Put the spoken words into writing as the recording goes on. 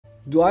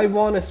Do I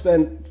want to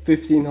spend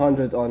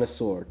 1500 on a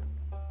sword?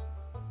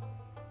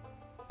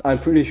 I'm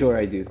pretty sure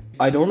I do.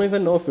 I don't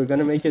even know if we're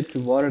gonna make it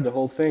to water the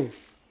whole thing.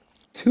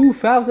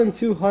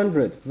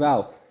 2200!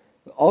 Wow.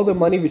 All the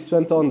money we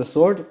spent on the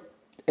sword,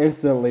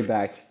 instantly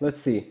back. Let's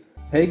see.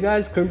 Hey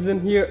guys, Crimson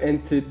here,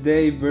 and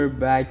today we're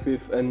back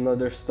with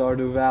another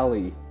Stardew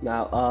Valley.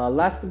 Now,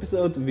 last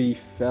episode we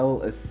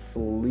fell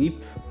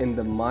asleep in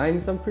the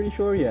mines, I'm pretty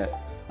sure, yeah.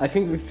 I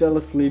think we fell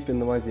asleep in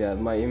the mines, yeah.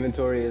 My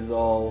inventory is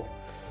all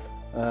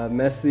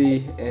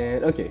messy,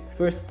 and okay,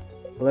 first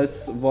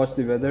let's watch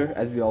the weather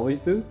as we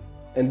always do,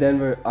 and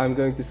then I'm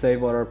going to say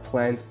what our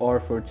plans are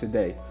for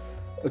today.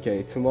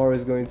 Okay, tomorrow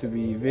is going to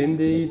be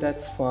windy,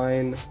 that's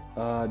fine.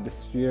 The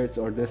spirits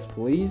are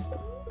displeased,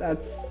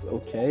 that's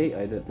okay.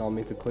 I did not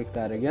mean to click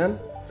that again.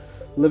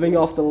 Living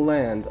off the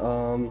land.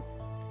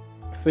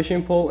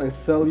 Fishing pole and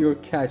sell your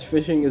catch.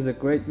 Fishing is a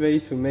great way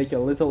to make a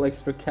little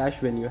extra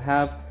cash when you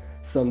have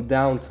some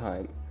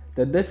downtime.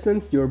 The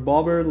distance your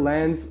bobber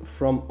lands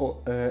from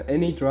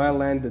any dry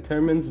land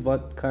determines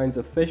what kinds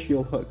of fish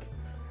you'll hook,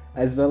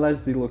 as well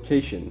as the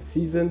location,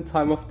 season,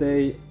 time of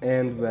day,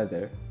 and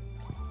weather.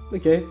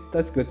 Okay,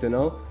 that's good to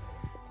know.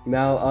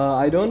 Now,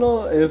 I don't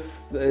know if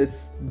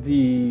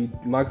the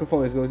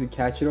microphone is going to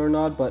catch it or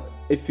not, but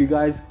if you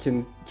guys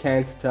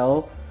can't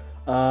tell,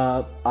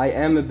 I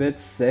am a bit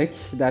sick.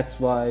 That's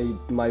why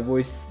my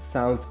voice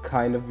sounds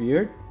kind of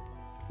weird.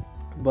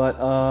 But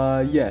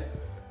yeah,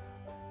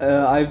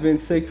 I've been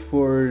sick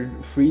for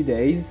 3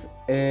 days,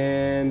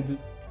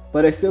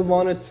 but I still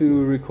wanted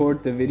to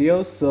record the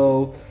video,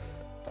 so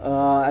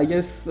I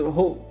guess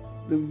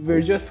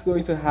we're just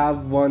going to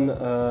have one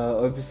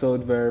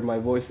episode where my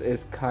voice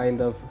is kind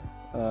of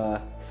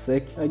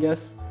sick, I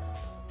guess.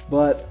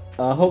 But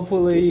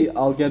hopefully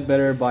I'll get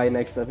better by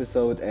next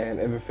episode and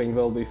everything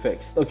will be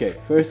fixed. Okay,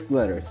 first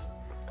letters.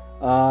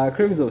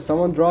 Crimzo,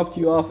 someone dropped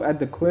you off at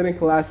the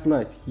clinic last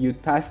night. You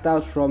passed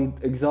out from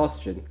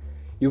exhaustion.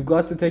 You've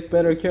got to take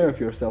better care of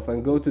yourself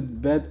and go to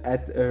bed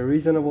at a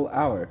reasonable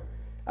hour.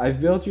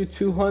 I've built you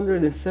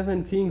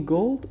 217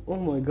 gold? Oh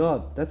my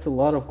god, that's a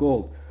lot of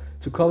gold.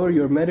 To cover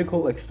your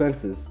medical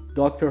expenses,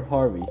 Dr.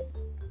 Harvey.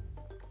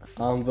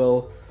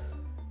 Well,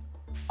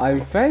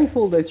 I'm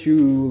thankful that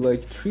you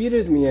like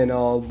treated me and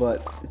all,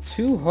 but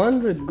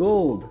 200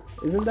 gold,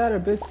 isn't that a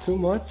bit too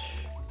much?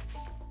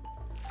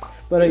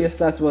 But I guess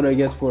that's what I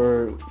get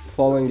for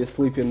falling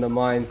asleep in the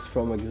mines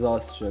from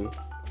exhaustion.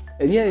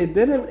 And yeah, it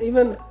didn't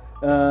even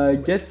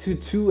get to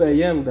 2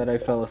 a.m. that I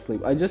fell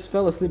asleep. I just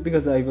fell asleep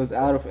because I was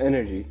out of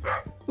energy.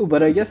 Ooh,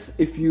 but I guess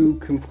if you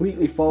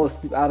completely fall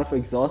asleep out of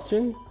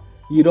exhaustion,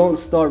 you don't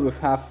start with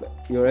half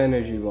your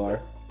energy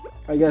bar.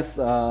 I guess,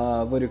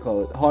 what do you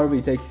call it?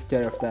 Harvey takes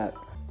care of that.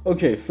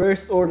 Okay,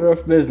 first order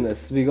of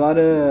business. We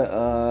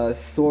gotta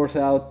sort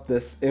out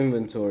this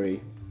inventory.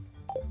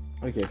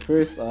 Okay,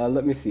 first,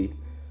 let me see.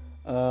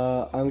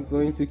 I'm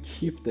going to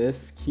keep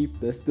this.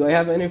 Do I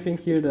have anything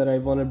here that I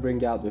want to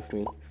bring out with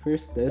me?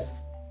 First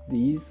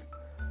these.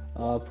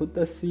 Put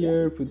this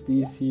here, put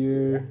these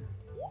here.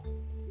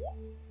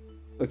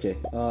 Okay,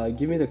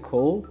 give me the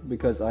coal,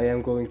 because I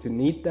am going to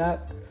need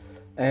that.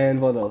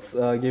 And what else?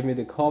 Give me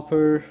the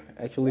copper.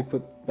 Actually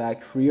put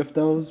back 3 of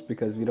those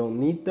because we don't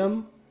need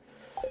them.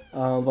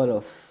 What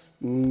else?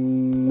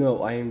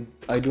 No,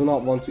 I do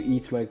not want to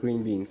eat my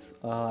green beans.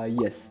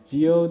 Yes,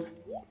 geode.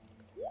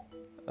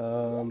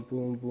 Boom,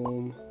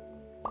 boom,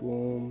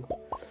 boom.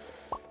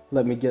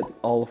 Let me get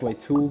all of my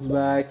tools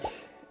back.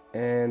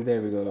 And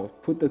there we go.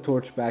 Put the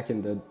torch back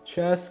in the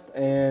chest.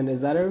 And is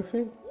that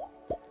everything?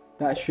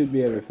 That should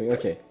be everything.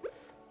 Okay.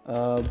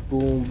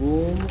 Boom,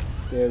 boom.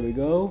 There we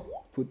go.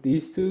 Put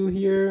these two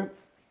here,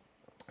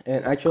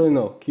 and actually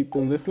no, keep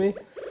them with me.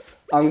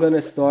 I'm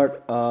gonna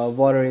start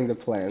watering the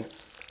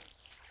plants.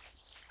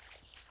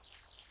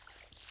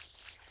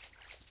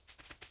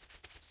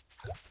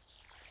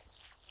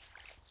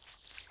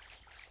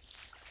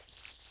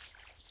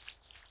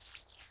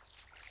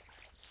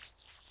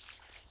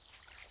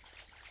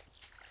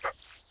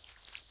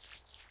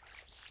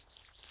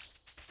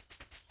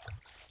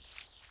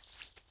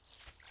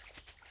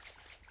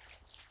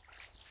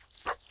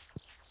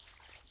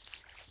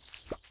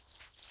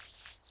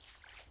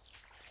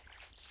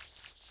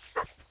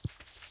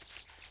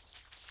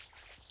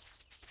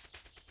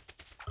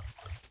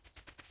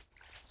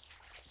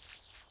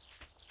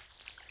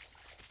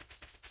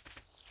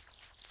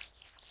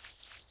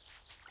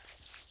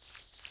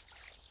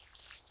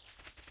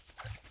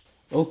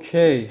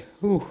 Okay,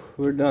 whew,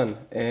 we're done,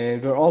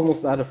 and we're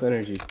almost out of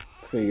energy.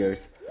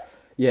 Figures.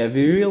 Yeah,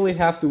 we really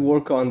have to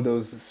work on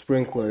those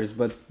sprinklers,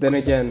 but then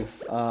again,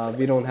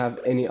 we don't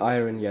have any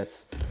iron yet.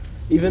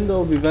 Even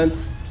though we went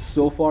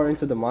so far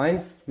into the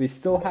mines, we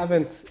still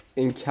haven't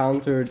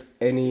encountered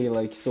any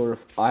like sort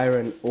of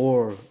iron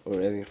ore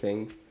or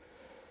anything.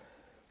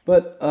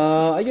 But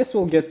I guess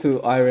we'll get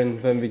to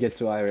iron when we get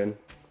to iron.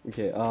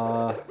 Okay,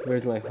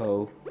 where's my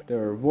hoe? There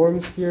are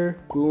worms here.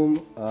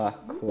 Boom.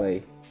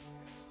 Clay.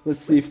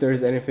 Let's see if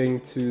there's anything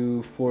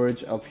to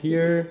forage up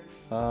here.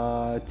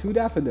 2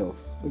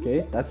 daffodils.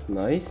 Okay, that's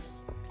nice.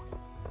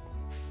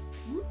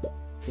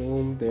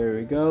 Boom, there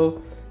we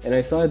go. And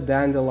I saw a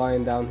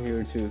dandelion down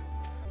here too.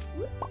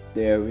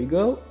 There we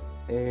go.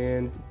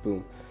 And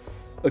boom.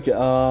 Okay,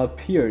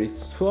 Pierre,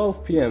 it's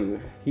 12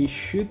 p.m. He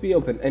should be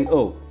open. And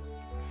oh,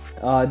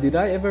 did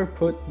I ever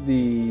put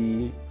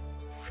the,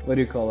 what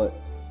do you call it?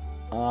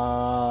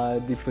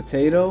 The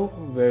potato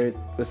where it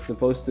was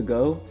supposed to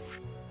go?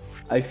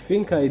 I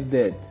think I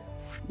did.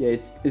 Yeah,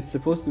 it's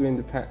supposed to be in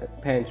the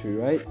pantry,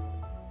 right?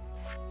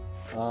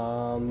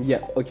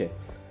 Yeah, okay.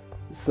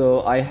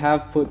 So I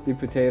have put the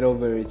potato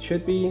where it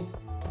should be.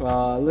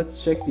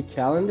 Let's check the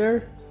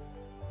calendar.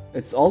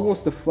 It's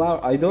almost the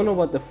flower. I don't know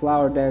what the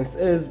flower dance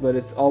is, but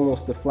it's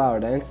almost the flower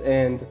dance,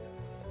 and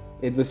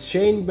it was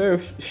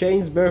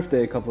Shane's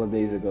birthday a couple of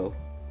days ago.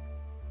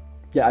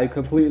 Yeah, I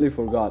completely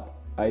forgot.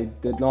 I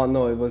did not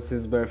know it was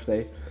his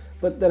birthday.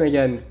 But then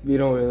again, we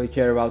don't really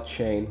care about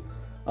Shane.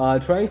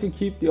 Trying to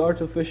keep the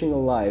art of fishing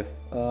alive.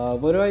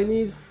 What do I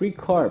need? Free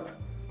carp.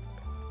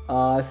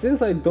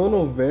 Since I don't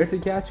know where to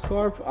catch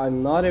carp,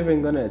 I'm not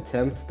even gonna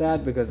attempt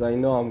that because I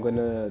know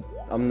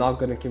I'm not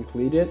gonna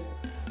complete it.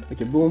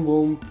 Okay, boom,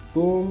 boom,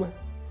 boom.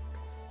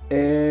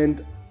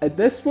 And at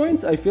this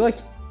point, I feel like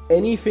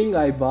anything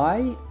I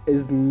buy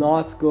is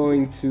not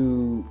going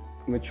to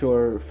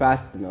mature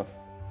fast enough,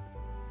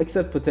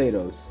 except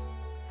potatoes.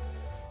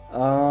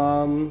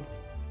 Or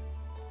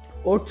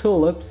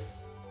tulips.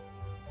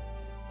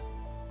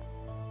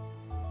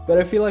 But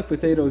I feel like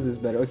potatoes is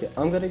better. Okay,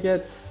 I'm gonna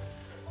get,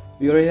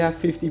 we already have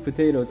 50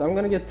 potatoes. I'm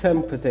gonna get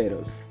 10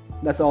 potatoes.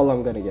 That's all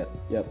I'm gonna get.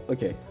 Yep,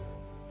 okay.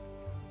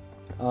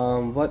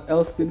 What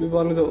else did we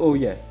want to go? Oh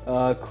yeah,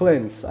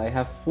 Clint, I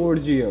have 4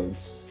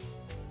 geodes.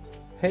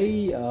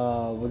 Hey,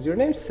 was your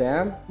name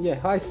Sam? Yeah,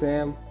 hi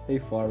Sam. Hey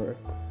farmer.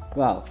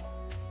 Wow,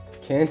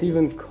 can't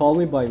even call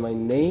me by my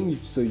name,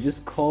 so you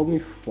just call me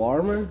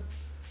farmer?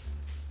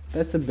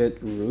 That's a bit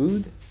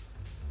rude.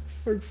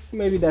 Or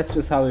maybe that's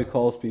just how he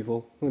calls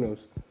people, who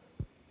knows.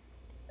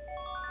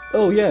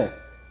 Oh yeah,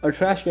 our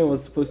trash can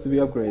was supposed to be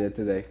upgraded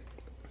today.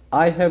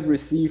 I have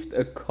received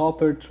a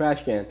copper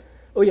trash can.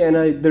 Oh yeah,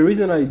 and the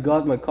reason I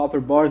got my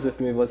copper bars with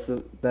me was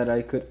so that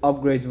I could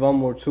upgrade one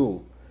more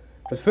tool.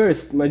 But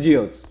first, my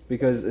geodes,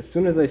 because as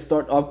soon as I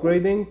start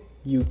upgrading,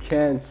 you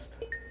can't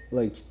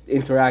like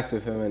interact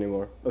with him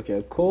anymore. Okay,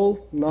 a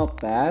coal, not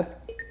bad.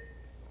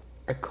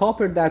 A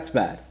copper, that's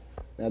bad.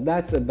 Now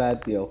that's a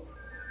bad deal.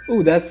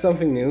 Ooh, that's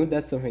something new.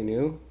 That's something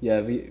new.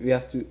 Yeah, we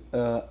have to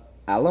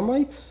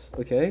alamite.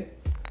 Okay,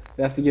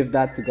 we have to give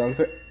that to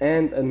Gunther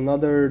and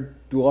another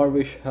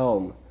dwarvish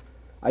helm.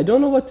 I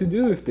don't know what to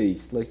do with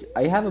these. Like,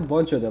 I have a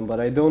bunch of them, but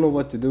I don't know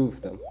what to do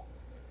with them.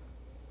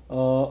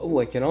 Oh,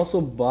 I can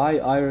also buy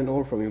iron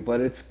ore from you,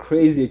 but it's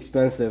crazy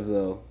expensive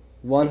though.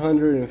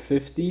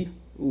 150?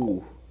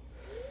 Ooh.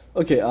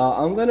 Okay,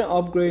 I'm gonna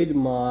upgrade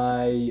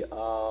my,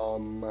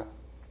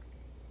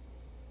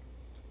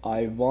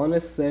 I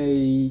wanna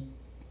say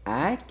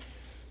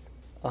axe?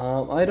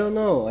 I don't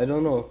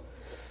know.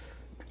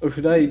 Or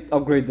should I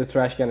upgrade the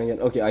trash can again?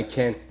 Okay, I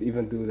can't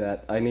even do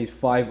that. I need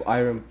 5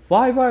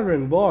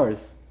 iron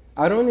bars.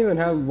 I don't even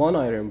have 1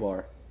 iron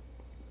bar.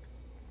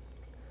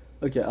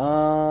 Okay,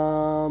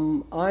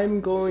 I'm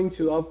going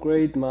to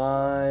upgrade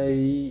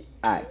my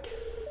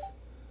axe.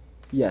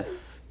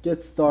 Yes,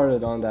 get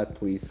started on that,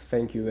 please.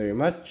 Thank you very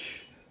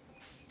much.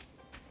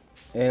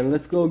 And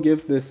let's go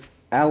give this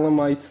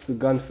alamite to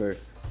Gunther.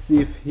 See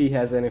if he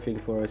has anything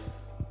for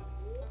us.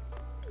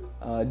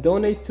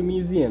 Donate to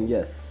museum,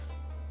 yes.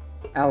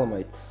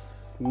 Alamite,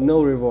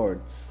 no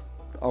rewards.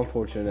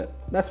 Unfortunate.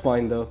 That's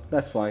fine though,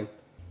 that's fine.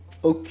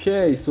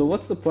 Okay, so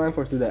what's the plan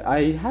for today?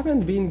 I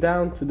haven't been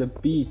down to the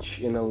beach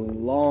in a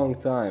long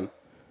time.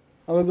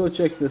 I'm gonna go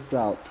check this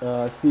out,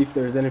 see if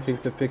there's anything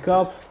to pick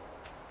up.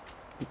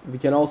 We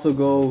can also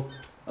go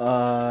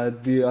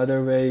the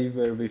other way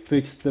where we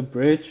fixed the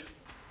bridge.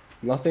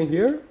 Nothing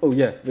here? Oh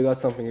yeah, we got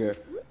something here.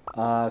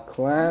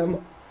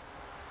 Clam,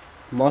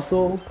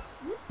 mussel,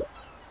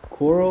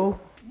 coral,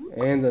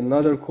 and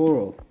another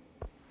coral.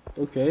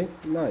 Okay,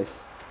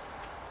 nice.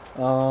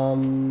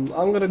 I'm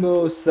gonna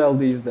go sell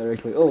these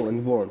directly. Oh,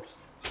 and worms.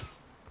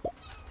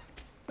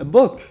 A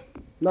book!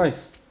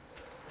 Nice.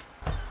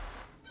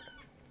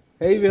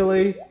 Hey,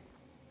 Billy.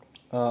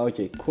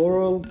 Okay,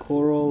 coral,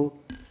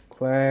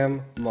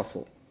 clam,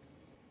 mussel.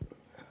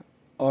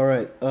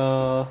 Alright,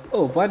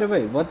 oh, by the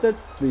way, what did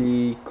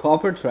the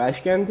copper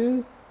trash can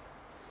do?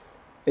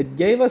 It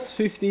gave us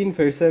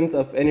 15%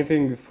 of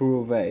anything we threw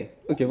away.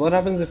 Okay, what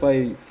happens if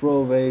I throw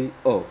away...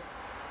 Oh.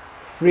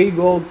 Free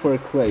gold for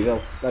clay.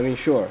 Well, I mean,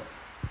 sure.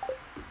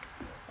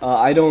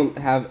 I don't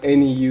have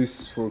any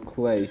use for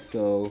clay,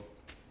 so...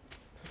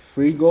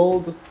 Free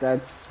gold?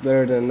 That's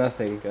better than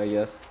nothing, I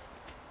guess.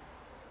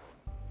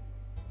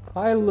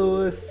 Hi,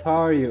 Lewis. How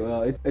are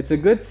you? It's a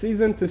good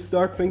season to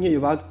start thinking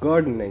about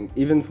gardening,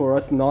 even for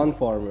us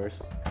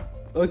non-farmers.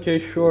 Okay,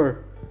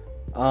 sure.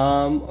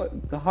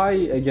 Hi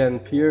again,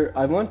 Pierre.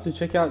 I want to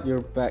check out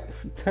your back.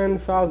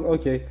 10,000.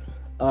 Okay.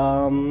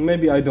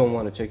 Maybe I don't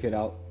want to check it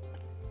out.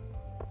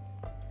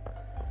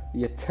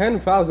 Yeah,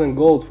 10,000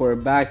 gold for a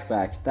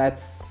backpack.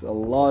 That's a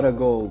lot of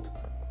gold.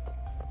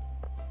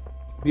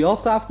 We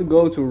also have to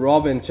go to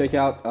Rob and check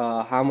out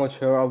how much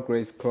her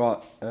upgrades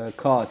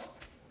cost.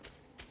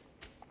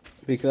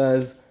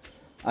 Because,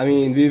 I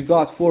mean, we've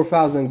got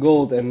 4,000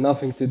 gold and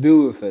nothing to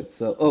do with it.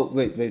 So, oh,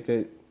 wait.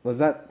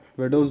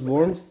 Were those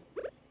worms?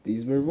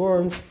 These were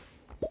worms.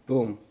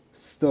 Boom.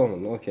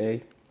 Stone,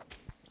 okay.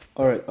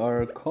 Alright,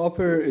 our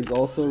copper is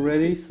also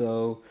ready,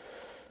 so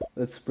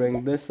let's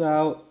bring this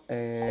out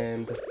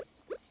and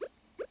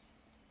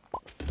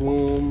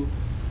boom.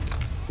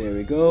 There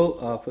we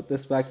go. Put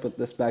this back, put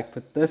this back,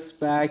 put this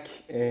back,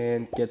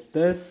 and get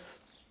this.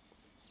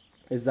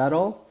 Is that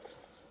all?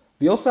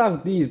 We also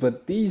have these,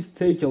 but these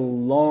take a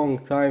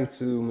long time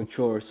to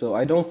mature, so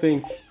I don't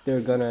think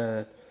they're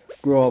gonna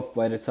grow up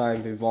by the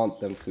time we want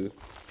them to.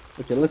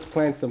 Okay, let's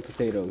plant some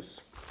potatoes.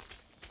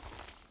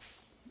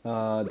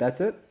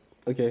 That's it?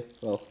 Okay,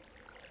 well.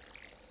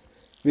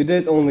 We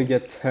did only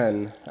get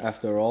 10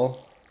 after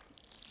all.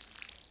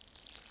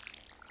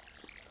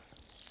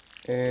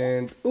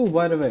 And, oh,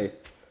 by the way,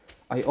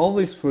 I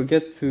always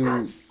forget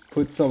to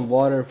put some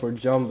water for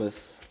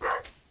Jumbus.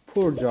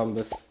 Poor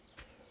Jumbus.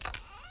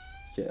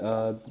 Okay,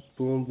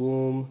 boom,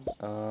 boom.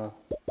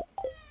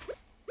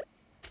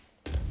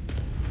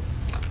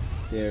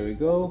 There we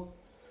go.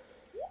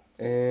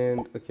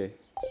 And, okay.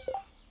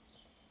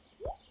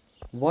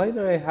 Why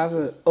did I have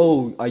a...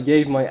 Oh, I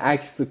gave my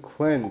axe to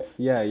cleanse.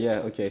 Yeah,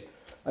 okay.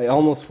 I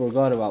almost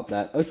forgot about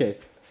that. Okay.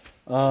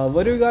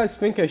 What do you guys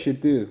think I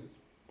should do?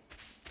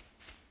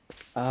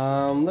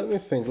 Let me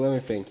think.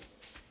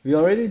 We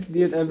already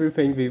did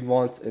everything we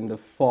want in the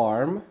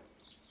farm.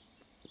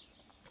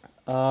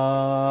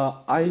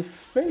 I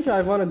think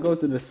I want to go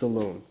to the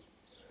saloon.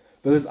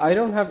 Because I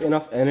don't have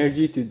enough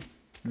energy to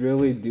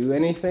really do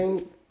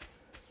anything.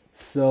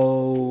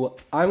 So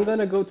I'm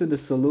gonna go to the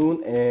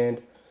saloon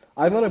and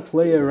I'm gonna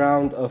play a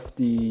round of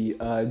the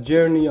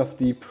Journey of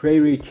the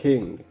Prairie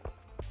King.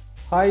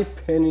 Hi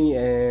Penny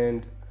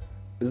and...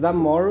 Is that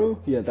Maru?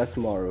 Yeah, that's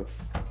Maru.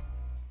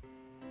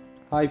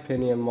 Hi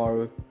Penny and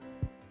Maru.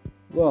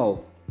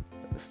 Whoa,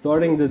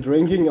 starting the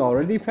drinking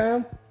already,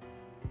 Pam?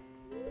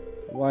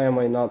 Why am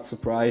I not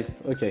surprised?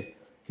 Okay,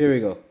 here we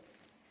go.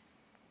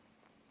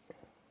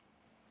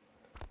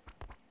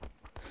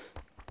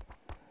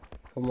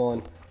 Come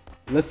on.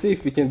 Let's see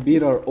if we can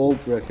beat our old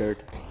record.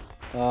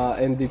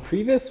 In the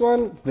previous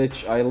one,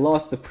 which I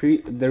lost the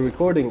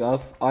recording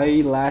of,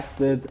 I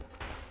lasted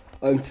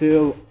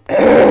until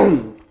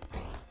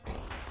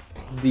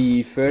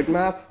the third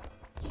map.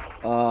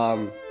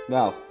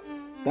 Wow,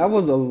 that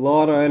was a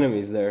lot of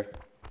enemies there.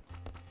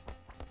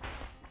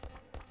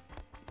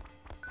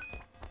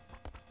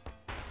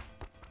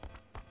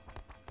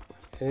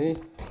 Okay.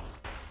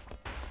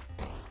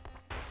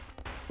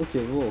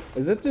 Okay, whoa.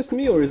 Is it just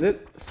me or is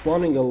it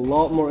spawning a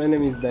lot more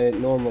enemies than it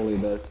normally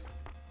does?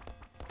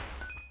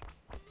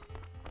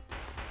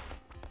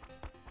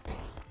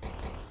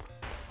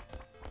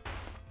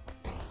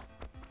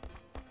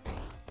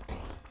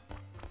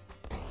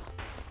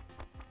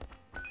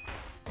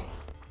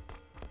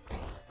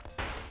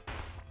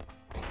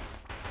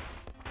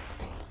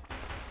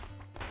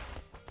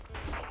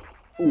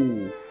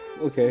 Ooh,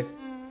 okay.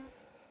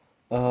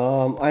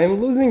 I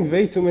am losing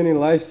way too many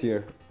lives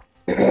here.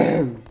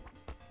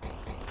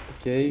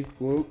 Okay,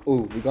 boom.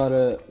 Oh, we got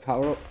a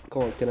power up.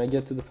 Come on, can I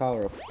get to the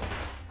power up?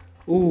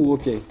 Ooh,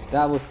 okay,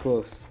 that was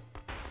close.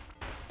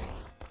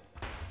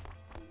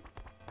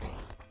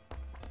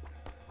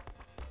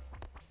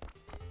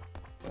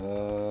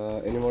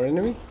 Any more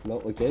enemies? No,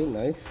 okay,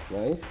 nice.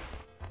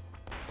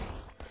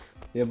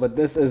 Yeah, but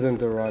this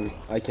isn't a run.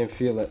 I can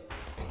feel it.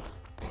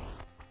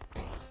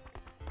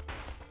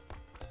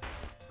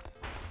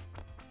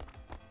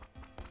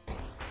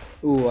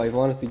 Ooh, I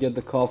wanted to get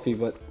the coffee,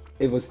 but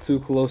it was too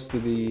close to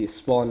the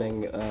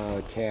spawning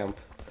camp.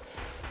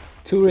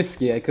 Too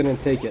risky, I couldn't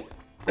take it.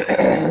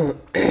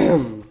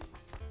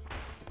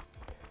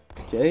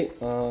 Okay,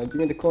 give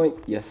me the coin.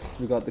 Yes,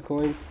 we got the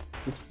coin.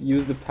 Let's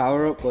use the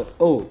power up, but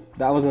oh,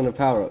 that wasn't a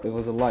power up, it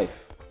was a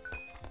life.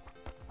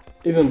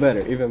 Even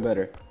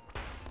better.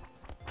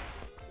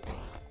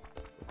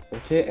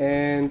 Okay,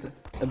 and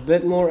a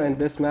bit more and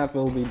this map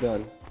will be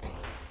done.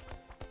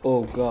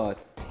 Oh god.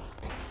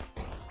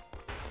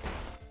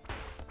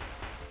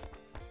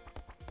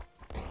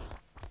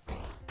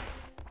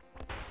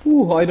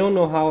 Ooh, I don't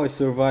know how I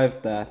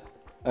survived that.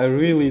 I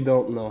really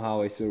don't know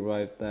how I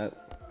survived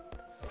that.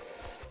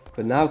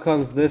 But now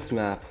comes this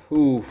map.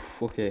 Ooh,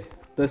 okay.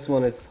 This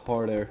one is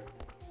harder.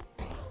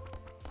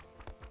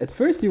 At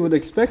first you would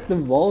expect the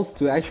walls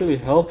to actually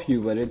help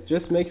you, but it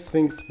just makes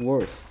things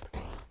worse.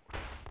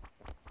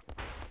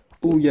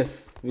 Ooh,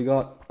 yes, we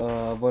got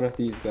one of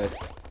these guys.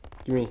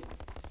 Give me.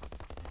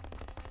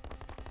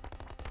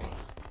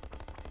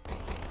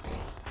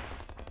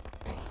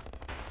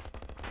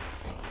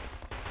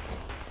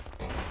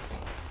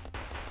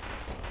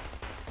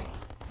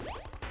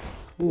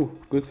 Ooh,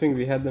 good thing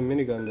we had the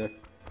minigun there.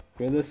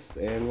 Give me this,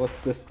 and what's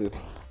this do?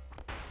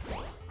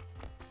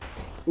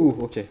 Ooh,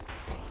 okay,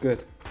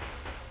 good.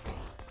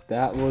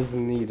 That was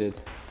needed.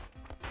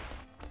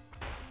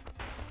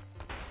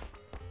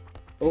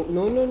 Oh,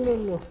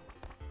 no.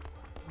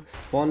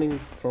 spawning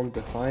from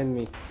behind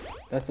me.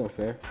 That's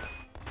unfair.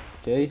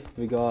 Okay,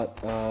 we got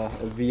a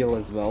wheel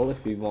as well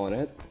if we want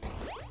it.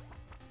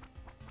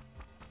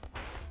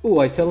 Ooh,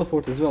 I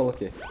teleport as well,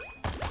 okay.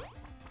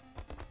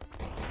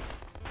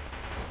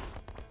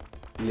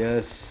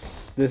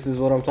 Yes, this is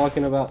what I'm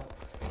talking about.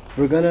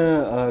 We're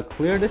gonna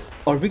clear this.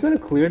 Are we gonna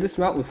clear this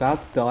map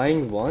without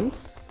dying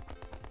once?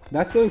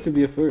 That's going to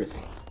be a first.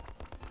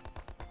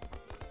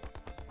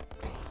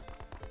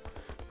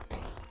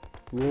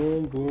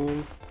 Boom,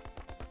 boom.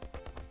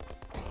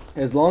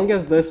 As long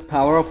as this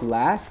power-up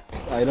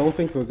lasts, I don't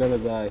think we're gonna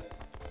die.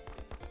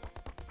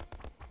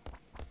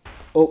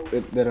 Oh,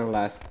 it didn't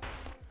last.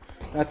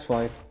 That's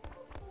fine.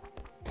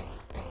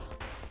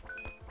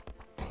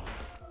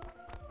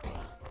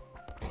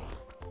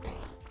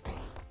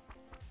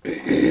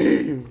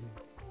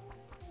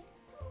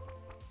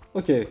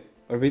 Okay,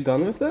 are we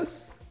done with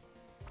this?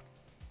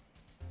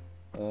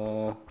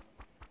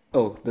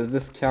 Oh, does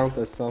this count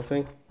as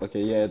something?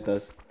 Okay, yeah, it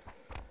does.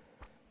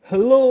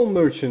 Hello,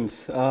 merchant.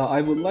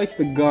 I would like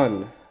the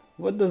gun.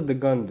 What does the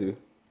gun do?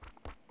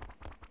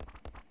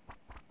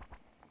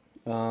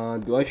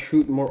 Do I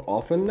shoot more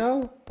often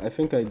now? I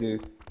think I do.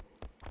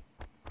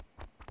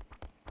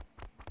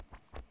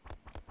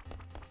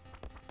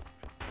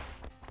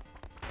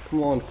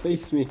 Come on,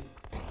 face me.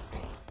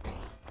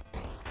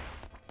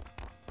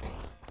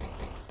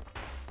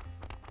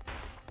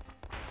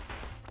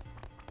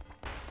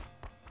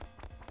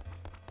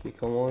 Okay,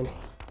 come on.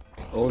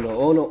 Oh no,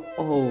 oh no,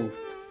 oh,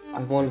 I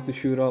wanted to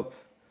shoot up.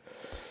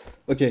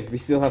 Okay, we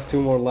still have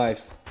 2 more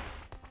lives.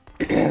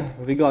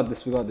 We got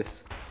this, we got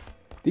this.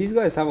 These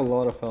guys have a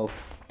lot of health.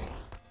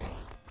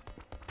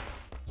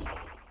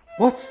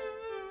 What?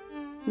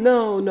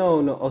 No,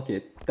 no, no.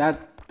 Okay,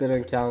 that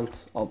didn't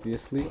count,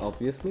 obviously. I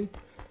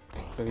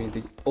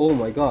mean, oh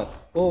my god.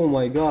 Oh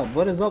my god.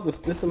 What is up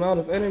with this amount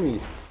of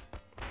enemies?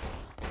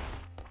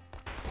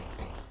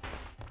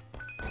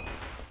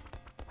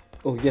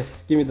 Oh,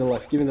 yes. Give me the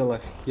life. Give me the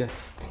life.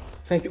 Yes.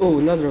 Thank you. Oh,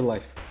 another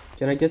life.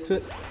 Can I get to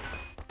it?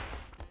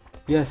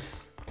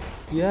 Yes.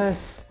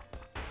 Yes.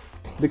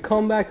 The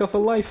comeback of a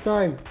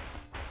lifetime.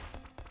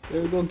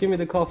 There we go. Give me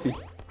the coffee.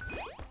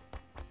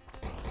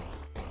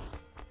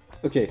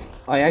 Okay,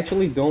 I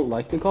actually don't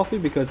like the coffee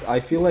because I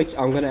feel like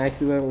I'm gonna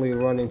accidentally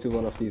run into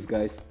one of these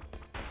guys.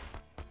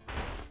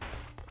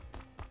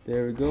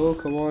 There we go,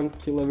 come on,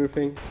 kill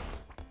everything.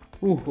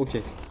 Ooh,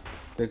 okay.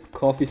 The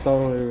coffee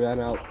suddenly ran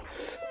out.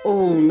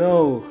 Oh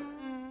no!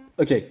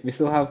 Okay, we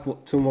still have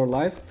 2 more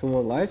lives, 2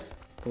 more lives.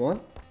 Come on.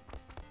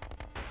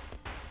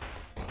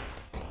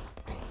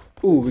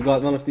 Ooh, we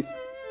got one of these.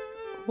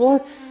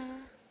 What?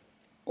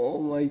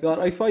 Oh my god,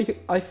 I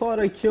thought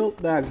I killed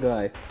that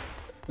guy.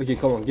 Okay,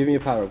 come on, give me a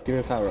power up, give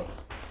me a power up.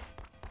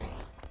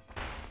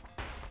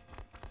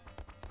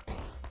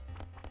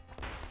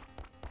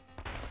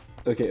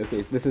 Okay,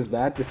 okay, this is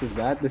bad, this is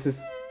bad, this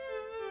is...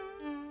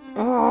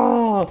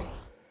 Ah!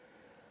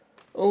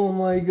 Oh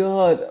my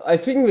god, I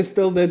think we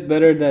still did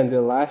better than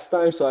the last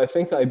time, so I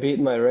think I beat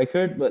my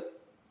record,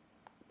 but...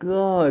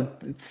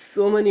 God,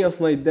 so many of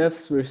my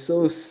deaths were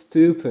so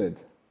stupid.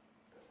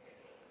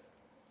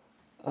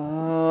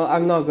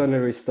 I'm not gonna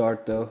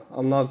restart though,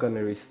 I'm not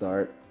gonna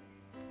restart.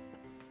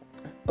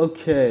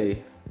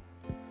 Okay.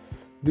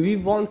 Do we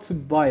want to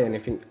buy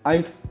anything?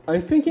 I'm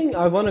thinking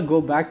I want to go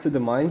back to the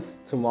mines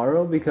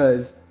tomorrow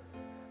because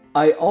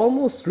I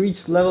almost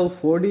reached level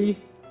 40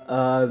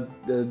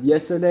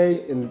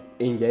 yesterday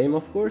in game,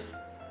 of course,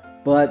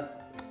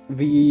 but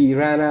we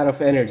ran out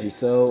of energy.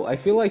 So I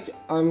feel like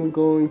I'm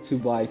going to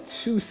buy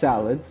 2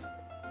 salads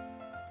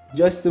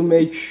just to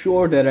make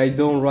sure that I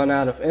don't run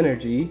out of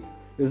energy,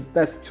 because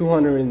that's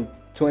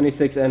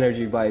 226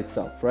 energy by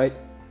itself, right?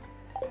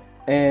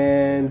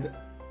 And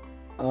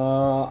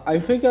I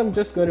think I'm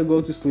just gonna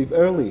go to sleep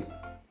early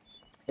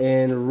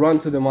and run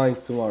to the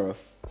mines tomorrow.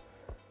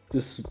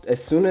 Just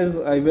as soon as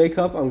I wake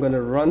up, I'm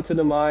gonna run to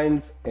the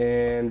mines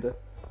and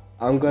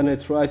I'm gonna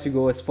try to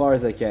go as far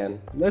as I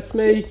can. Let's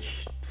make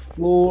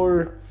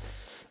floor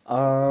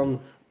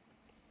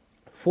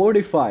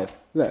 45.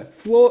 Yeah,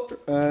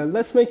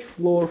 let's make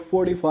floor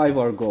 45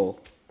 our goal.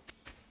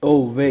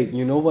 Oh wait,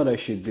 you know what I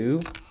should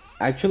do?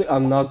 Actually,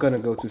 I'm not gonna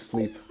go to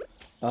sleep.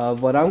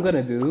 What I'm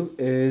gonna do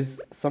is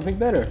something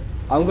better.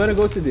 I'm gonna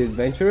go to the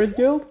Adventurers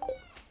Guild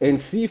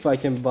and see if I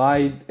can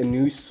buy a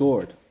new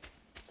sword.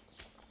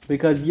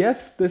 Because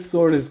yes, this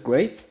sword is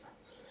great.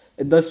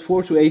 It does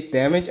 4 to 8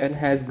 damage and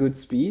has good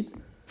speed.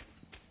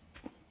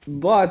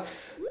 But,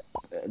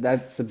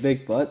 that's a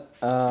big but,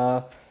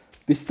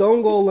 the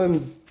stone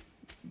golems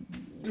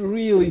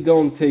really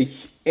don't take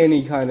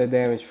any kind of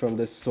damage from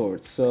this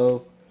sword.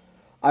 So,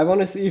 I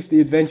want to see if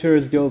the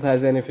Adventurers Guild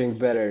has anything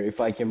better.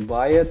 If I can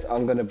buy it,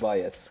 I'm gonna buy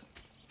it.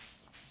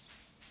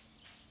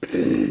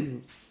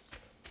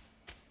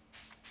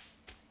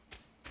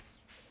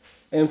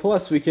 And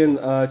plus, we can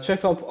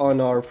check up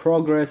on our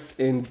progress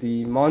in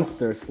the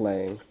monster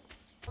slaying.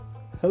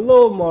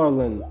 Hello,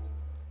 Marlin.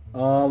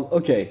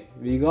 Okay,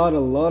 we got a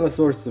lot of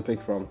swords to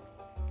pick from.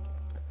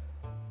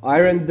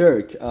 Iron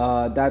Dirk,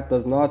 that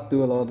does not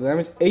do a lot of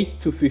damage. 8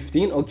 to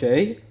 15,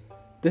 okay.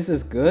 This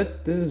is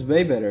good. This is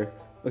way better.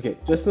 Okay,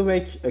 just to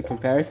make a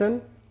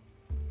comparison,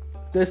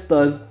 this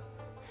does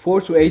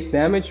 4 to 8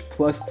 damage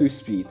plus 2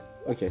 speed.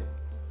 Okay.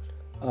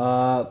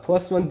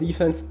 Plus 1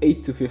 defense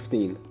 8 to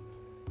 15.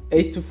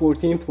 8 to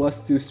 14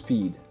 plus 2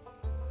 speed.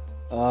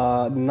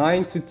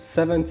 9 to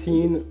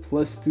 17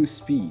 plus 2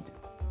 speed.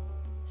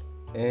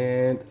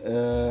 And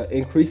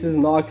increases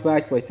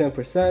knockback by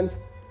 10%.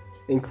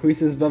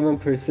 Increases weapon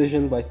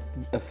precision by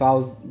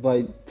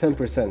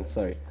 10%,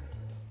 sorry.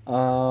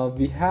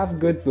 We have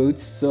good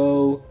boots,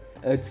 so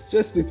it's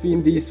just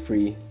between these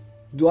three.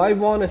 Do I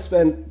want to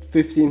spend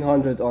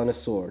 1500 on a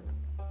sword?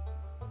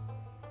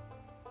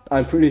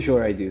 I'm pretty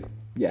sure I do.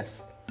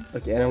 Yes.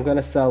 Okay, and I'm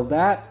gonna sell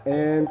that,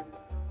 and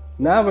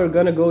now we're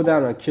gonna go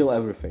down and kill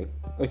everything.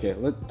 Okay,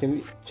 can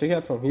we check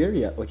out from here?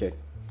 Yeah, okay.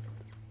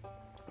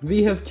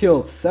 We have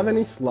killed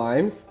 70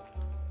 slimes,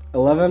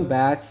 11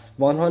 bats,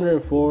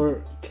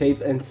 104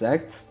 cave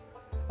insects,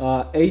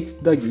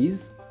 8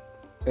 duggies,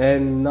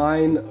 and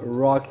 9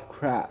 rock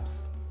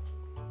crabs.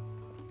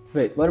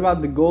 Wait, what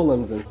about the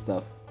golems and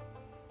stuff?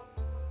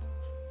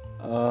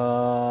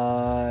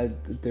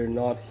 They're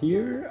not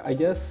here, I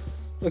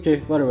guess. Okay,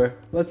 whatever.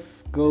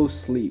 Let's go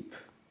sleep.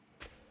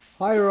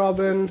 Hi,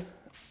 Robin.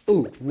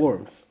 Ooh,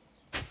 warmth.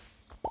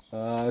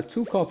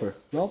 2 copper.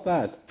 Not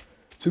bad.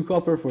 2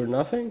 copper for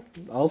nothing?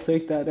 I'll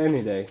take that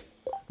any day.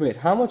 Wait,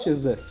 how much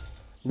is this?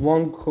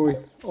 1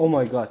 coin. Oh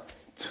my god.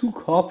 2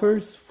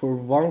 coppers for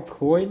 1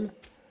 coin?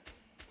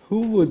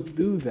 Who would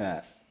do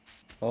that?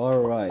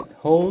 Alright,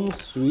 home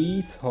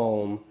sweet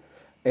home.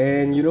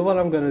 And you know what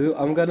I'm gonna do?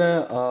 I'm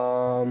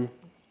gonna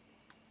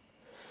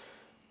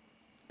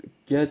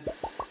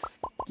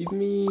give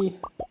me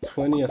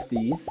 20 of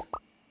these.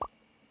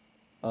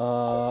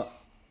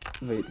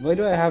 Wait, why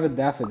do I have a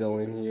daffodil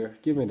in here?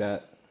 Give me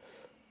that.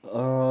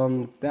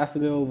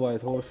 Daffodil,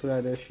 white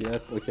horseradish,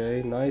 yep,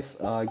 okay, nice.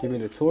 Give me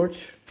the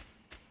torch.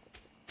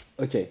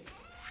 Okay,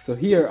 so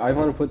here I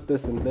want to put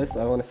this and this,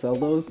 I want to sell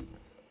those.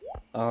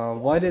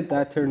 Why did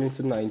that turn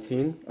into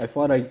 19? I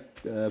thought I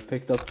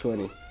picked up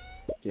 20.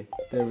 Okay,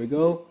 there we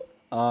go.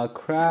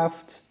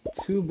 Craft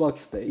 2 buck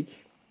steak.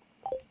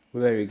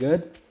 Very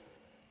good.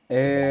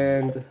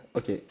 And,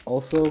 okay,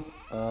 also,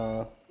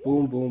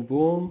 boom, boom,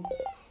 boom.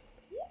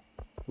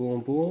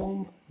 Boom,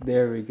 boom.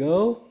 There we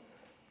go.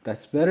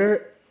 That's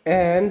better.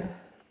 And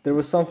there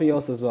was something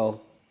else as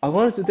well. I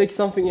wanted to take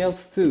something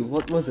else too.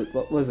 What was it?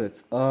 What was it?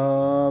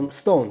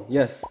 Stone.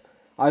 Yes.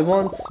 I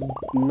want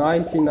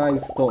 99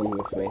 stone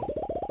with me.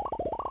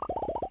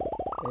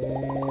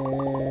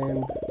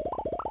 And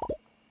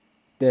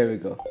there we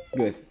go.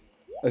 Good.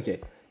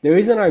 Okay. The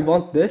reason I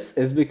want this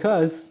is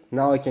because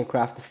now I can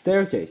craft a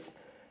staircase.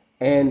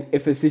 And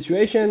if a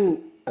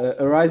situation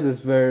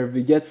arises where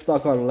we get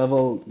stuck on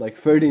level like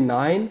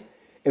 39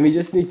 and we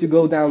just need to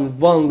go down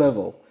 1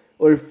 level,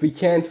 or if we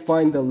can't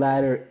find the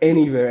ladder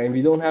anywhere and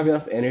we don't have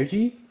enough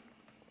energy,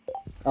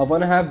 I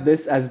want to have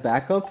this as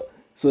backup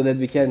so that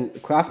we can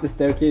craft the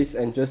staircase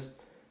and just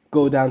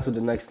go down to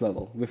the next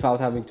level without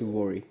having to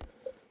worry.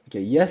 Okay,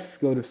 yes,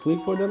 go to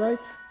sleep for the night.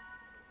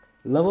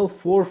 Level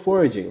 4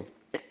 foraging.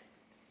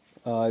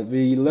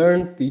 We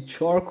learned the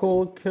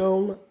charcoal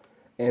kiln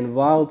and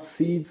wild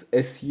seeds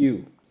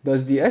SU.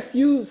 Does the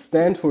SU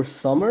stand for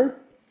summer?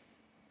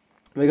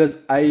 Because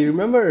I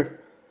remember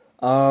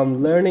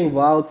learning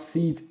wild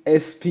seed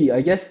SP.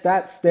 I guess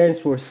that stands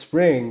for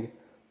spring.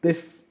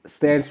 This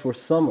stands for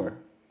summer.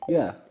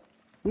 Yeah,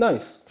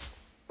 nice.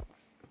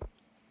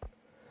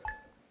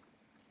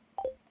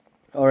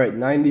 Alright,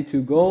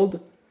 92 gold.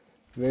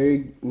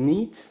 Very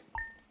neat.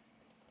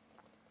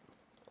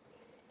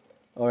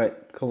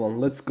 Alright, come on,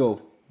 let's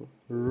go.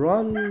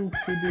 Run to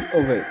the...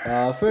 Oh wait,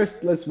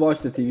 first let's watch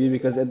the TV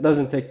because it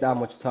doesn't take that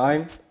much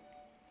time.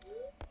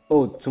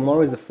 Oh,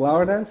 tomorrow is the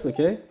flower dance,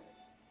 okay.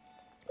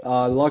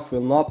 Luck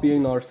will not be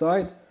on our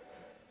side.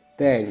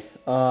 Dang.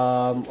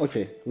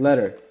 Okay,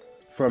 letter.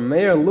 From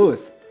Mayor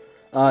Lewis.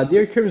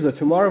 Dear Kirza,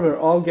 tomorrow we're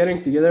all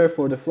getting together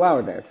for the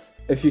flower dance.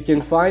 If you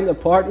can find a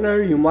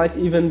partner, you might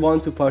even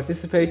want to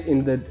participate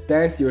in the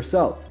dance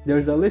yourself.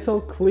 There's a little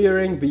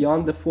clearing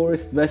beyond the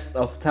forest west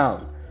of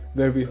town,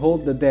 where we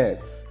hold the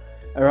dance.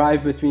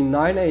 Arrive between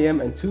 9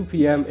 AM and 2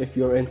 PM if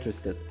you're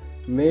interested.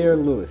 Mayor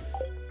Lewis.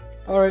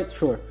 Alright,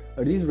 sure.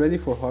 Are these ready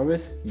for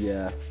harvest?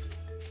 Yeah.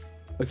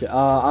 Okay,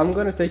 I'm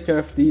gonna take care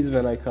of these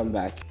when I come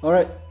back.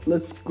 Alright,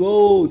 let's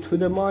go. To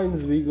the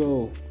mines we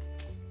go.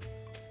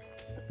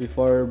 With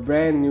our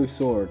brand new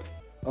sword.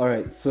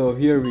 Alright, so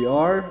here we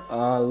are.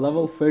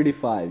 Level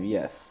 35,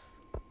 yes.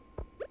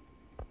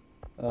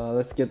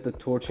 Let's get the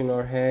torch in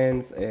our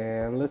hands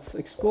and let's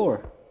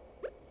explore.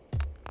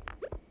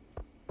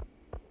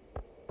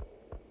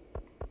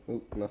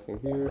 Oop, nothing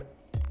here.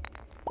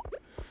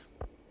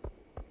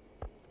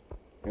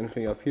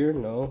 Anything up here?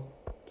 No.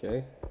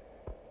 Okay.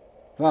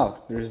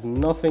 Wow, there's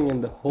nothing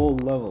in the whole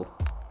level.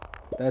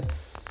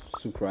 That's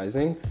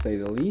surprising, to say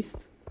the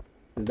least.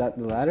 Is that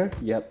the ladder?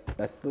 Yep,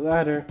 that's the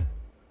ladder.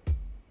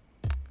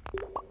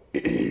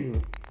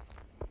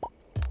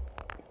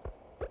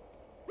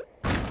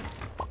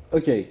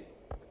 Okay.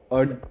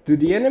 Or do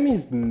the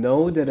enemies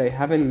know that I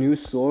have a new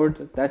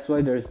sword? That's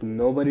why there's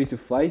nobody to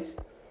fight?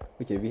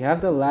 Okay, we have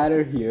the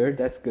ladder here.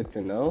 That's good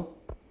to know.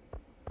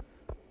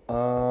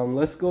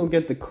 Let's go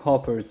get the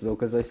coppers though,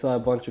 because I saw a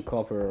bunch of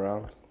copper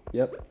around.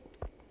 Yep,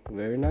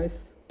 very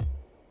nice.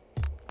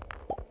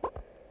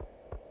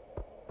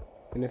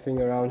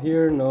 Anything around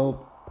here?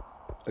 Nope.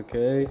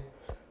 Okay,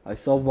 I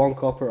saw one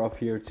copper up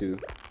here too.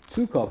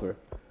 Two copper.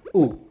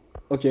 Ooh,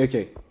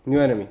 okay. New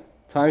enemy.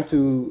 Time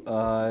to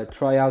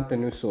try out the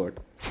new sword.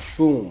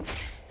 Boom.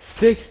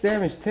 6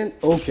 damage, 10.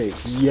 Okay,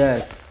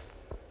 yes.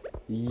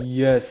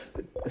 Yes.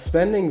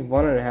 Spending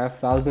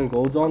 1,500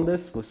 golds on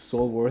this was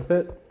so worth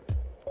it.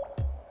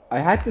 I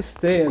had to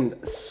stay and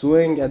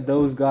swing at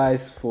those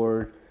guys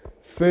for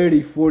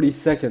 30-40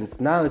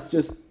 seconds. Now it's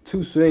just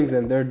 2 swings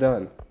and they're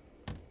done.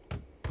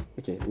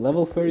 Okay,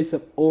 level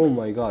 37. Oh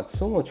my god,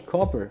 so much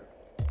copper.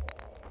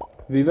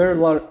 We were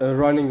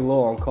running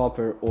low on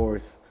copper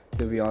ores,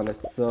 to be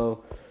honest,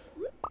 so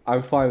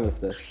I'm fine with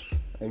this.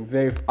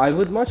 I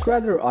would much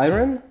rather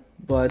iron,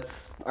 but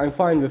I'm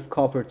fine with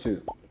copper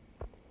too.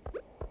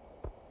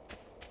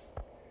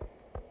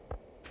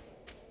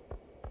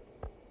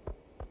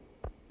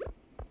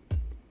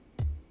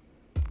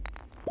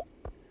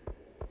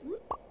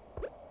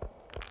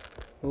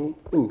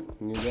 Ooh,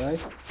 new guy.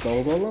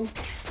 Stone golem.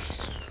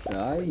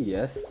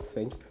 Yes,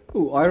 thank you.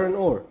 Ooh, iron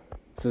ore.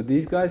 So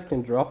these guys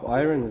can drop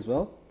iron as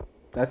well.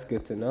 That's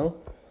good to know.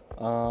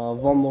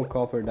 One more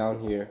copper down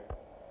here.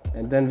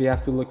 And then we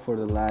have to look for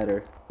the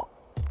ladder.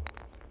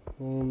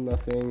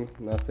 Nothing.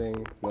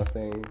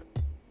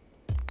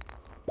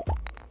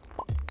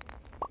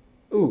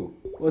 Ooh,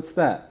 what's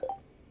that?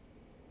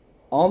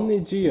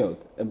 Omni Geode.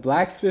 A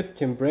blacksmith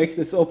can break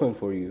this open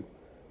for you.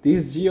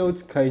 These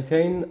geodes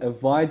contain a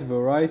wide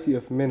variety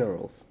of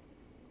minerals.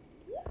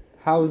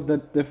 How is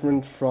that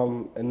different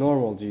from a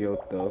normal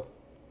geode though?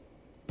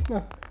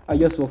 I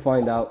guess we'll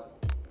find out.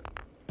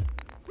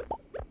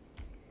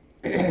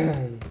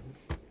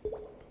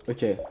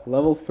 Okay,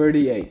 level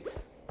 38.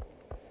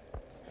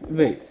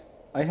 Wait,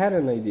 I had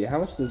an idea. How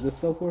much does this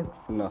sell for?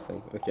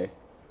 Nothing, okay.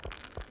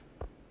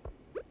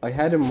 I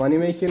had a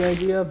money-making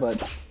idea,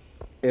 but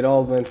it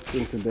all went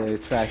into the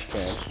trash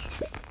can.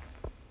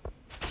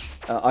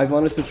 I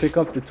wanted to pick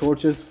up the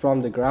torches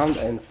from the ground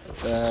and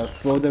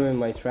throw them in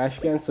my trash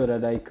can so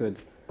that I could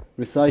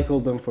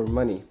recycle them for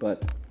money,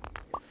 but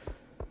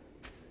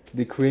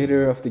the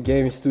creator of the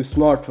game is too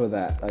smart for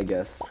that, I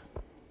guess.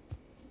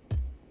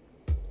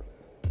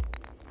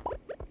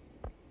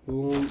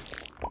 Boom,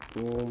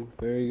 boom,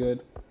 very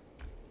good.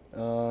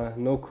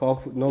 No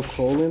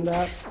coal in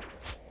that.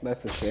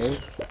 That's a shame.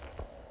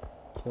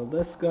 Kill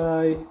this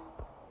guy.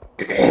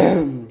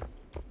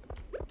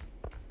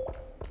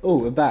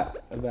 Oh, a bat.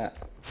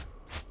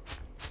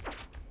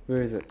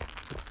 Where is it?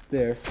 It's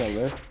there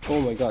somewhere.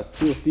 Oh my god,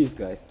 2 of these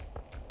guys.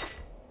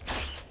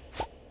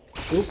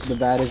 Oop, the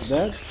bat is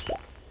dead.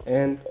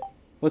 And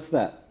what's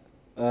that?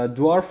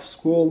 Dwarf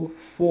Scroll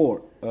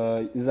 4.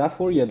 Is that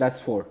 4? Yeah, that's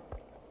 4.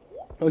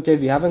 Okay,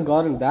 we haven't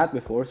gotten that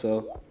before,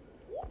 so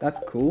that's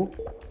cool.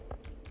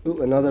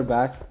 Ooh, another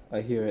bat.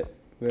 I hear it.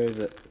 Where is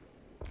it?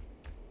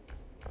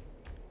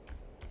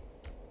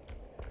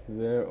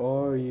 Where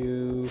are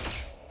you?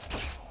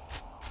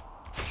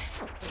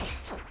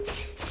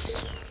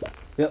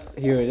 Yep,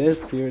 here it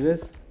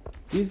is.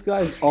 These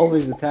guys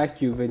always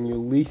attack you when you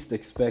least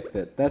expect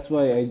it. That's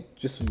why I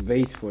just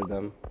wait for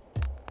them,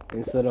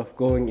 instead of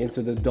going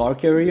into the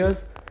dark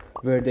areas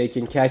where they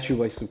can catch you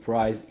by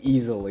surprise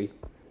easily.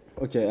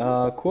 Okay,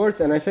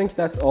 quartz, and I think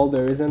that's all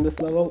there is in this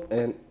level,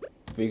 and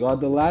we got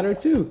the ladder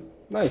too.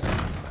 Nice.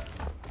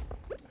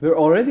 We're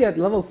already at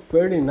level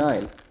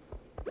 39.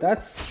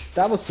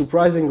 That was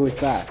surprisingly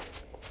fast.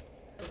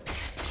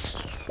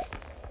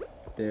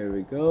 There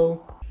we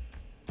go.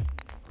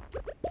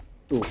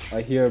 Ooh,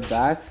 I hear a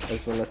bat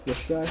as well as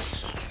this guy.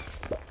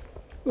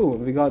 Ooh,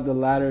 we got the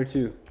ladder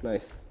too.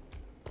 Nice.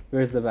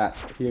 Where's the bat?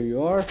 Here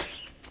you are.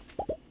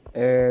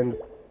 And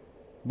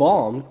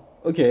bomb.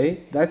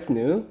 Okay, that's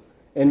new.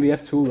 And we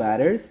have 2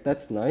 ladders.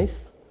 That's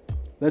nice.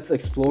 Let's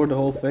explore the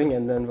whole thing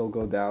and then we'll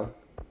go down.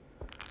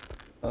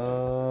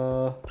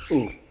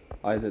 Ooh,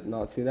 I did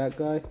not see that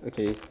guy.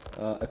 Okay,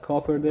 a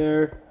copper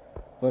there.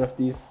 One of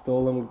these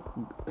stole them.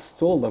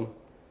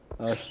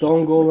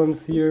 Stone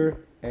golems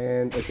here.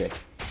 And okay.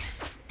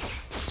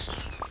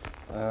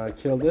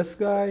 Kill this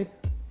guy.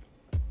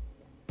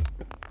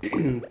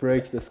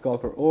 Break this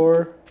copper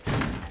ore.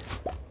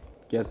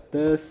 Get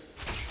this.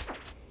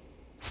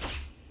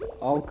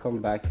 I'll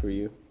come back for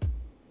you.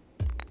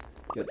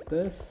 Get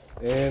this.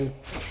 And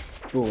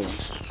boom.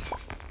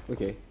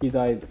 Okay, he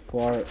died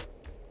far.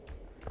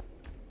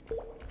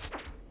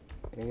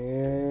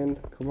 And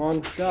come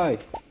on, die.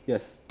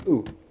 Yes.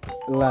 Ooh,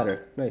 a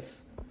ladder. Nice.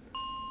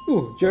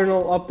 Ooh,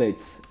 journal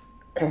updates.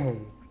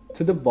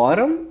 To the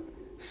bottom.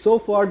 So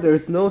far,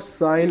 there's no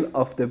sign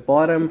of the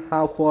bottom.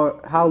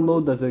 How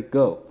low does it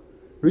go?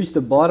 Reach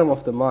the bottom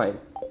of the mine.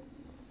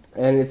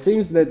 And it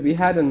seems that we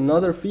had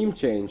another theme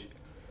change.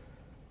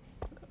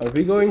 Are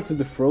we going to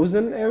the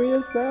frozen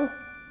areas now?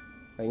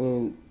 I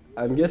mean,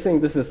 I'm guessing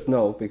this is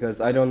snow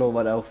because I don't know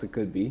what else it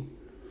could be.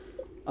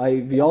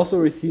 We also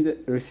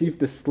received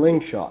the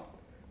slingshot.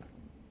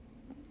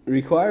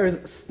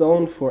 Requires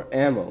stone for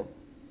ammo.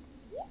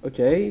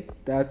 Okay,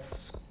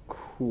 that's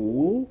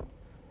cool.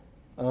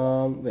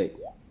 Wait.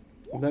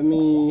 Let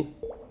me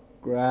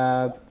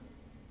grab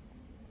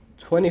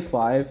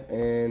 25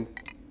 and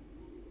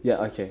yeah,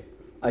 okay.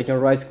 I can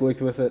right click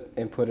with it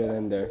and put it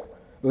in there.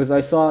 Because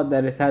I saw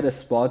that it had a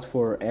spot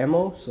for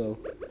ammo, so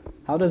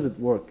how does it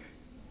work?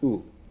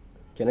 Ooh,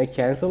 can I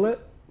cancel it?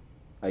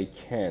 I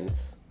can't.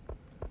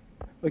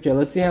 Okay,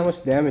 let's see how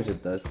much damage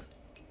it does.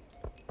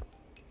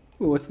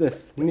 Ooh, what's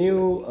this?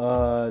 New,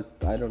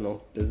 I don't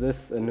know. Is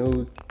this a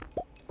new...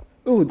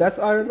 Ooh, that's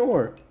iron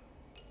ore.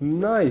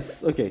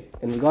 Nice. Okay,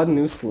 and we got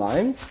new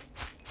slimes.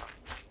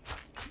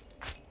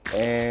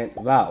 And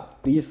wow,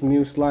 these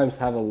new slimes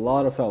have a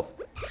lot of health.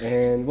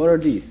 And what are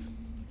these?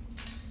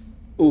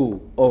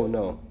 Ooh, oh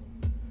no.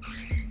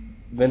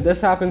 When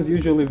this happens,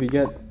 usually we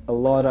get a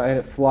lot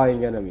of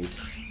flying enemies.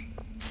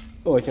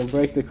 Oh, I can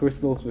break the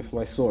crystals with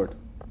my sword.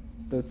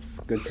 That's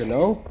good to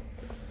know.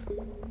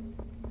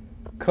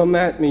 Come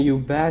at me, you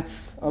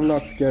bats. I'm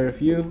not scared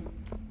of you.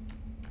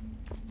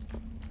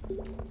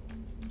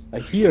 I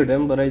hear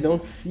them, but I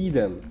don't see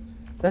them.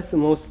 That's the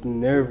most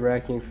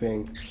nerve-wracking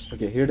thing.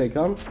 Okay, here they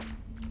come.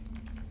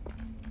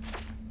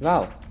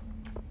 Wow.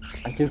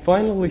 I can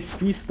finally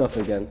see stuff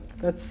again.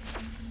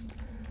 That's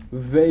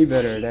way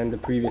better than the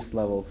previous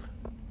levels.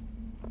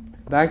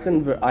 Back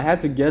then, I had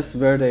to guess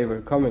where they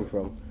were coming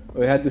from.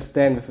 Or I had to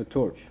stand with a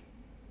torch.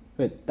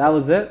 Wait, that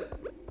was it?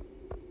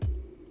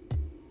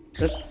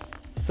 That's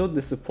so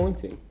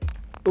disappointing.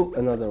 Oh,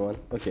 another one.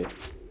 Okay.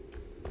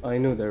 I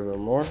knew there were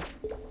more.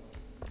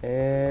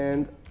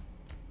 And...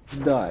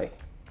 die.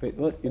 Wait,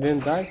 what? You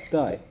didn't die?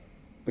 Die.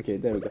 Okay,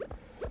 there we go.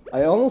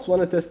 I almost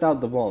want to test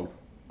out the bomb.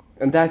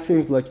 And that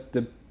seems like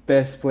the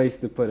best place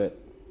to put it.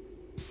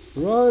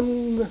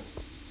 Run!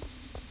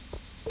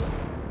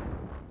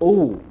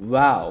 Oh,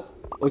 wow.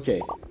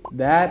 Okay,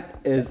 that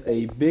is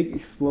a big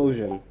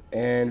explosion.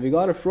 And we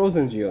got a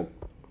frozen geode.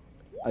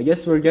 I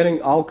guess we're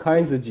getting all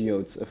kinds of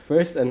geodes.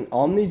 First an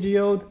omni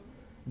geode,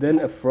 then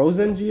a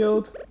frozen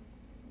geode.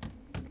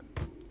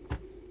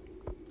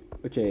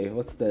 Okay,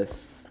 what's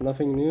this?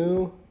 Nothing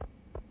new.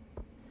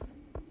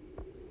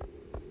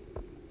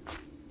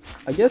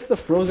 I guess the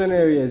frozen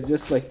area is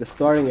just like the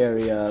starting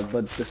area,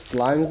 but the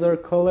slimes are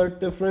colored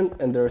different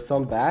and there are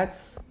some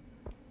bats.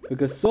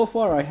 Because so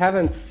far I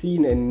haven't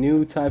seen a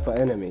new type of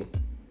enemy.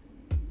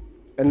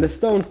 And the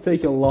stones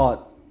take a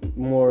lot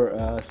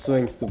more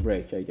swings to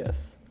break, I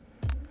guess.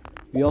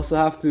 We also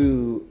have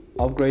to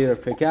upgrade our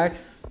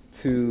pickaxe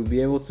to be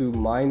able to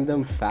mine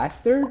them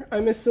faster,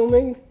 I'm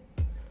assuming.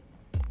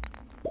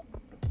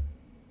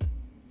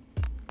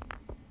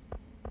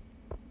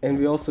 And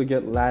we also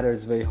get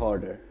ladders way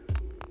harder.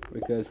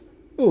 Because,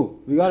 ooh,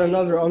 we got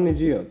another Omni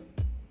Geode.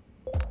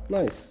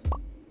 Nice.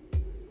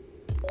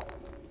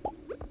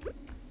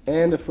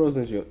 And a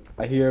Frozen Geode.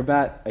 I hear a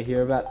bat, I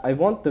hear a bat. I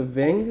want the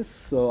wings,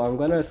 so I'm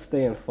gonna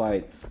stay and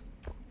fight.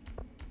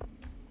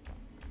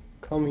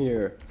 Come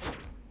here.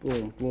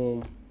 Boom,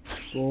 boom,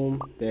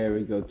 boom. There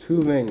we go.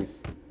 2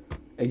 wings.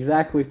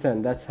 Exactly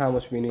 10. That's how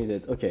much we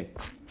needed. Okay.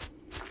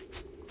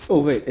 Oh,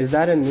 wait. Is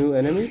that a new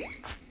enemy?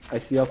 I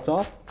see up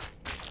top.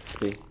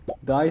 Okay.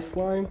 Die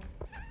slime.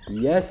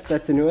 Yes,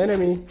 that's a new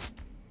enemy.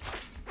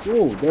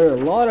 Oh, there are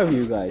a lot of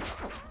you guys.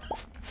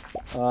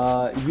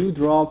 You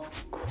drop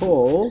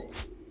coal.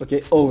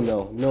 Okay. Oh,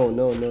 no. No,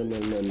 no, no, no,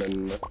 no, no,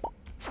 no.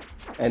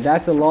 And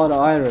that's a lot of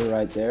iron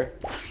right there.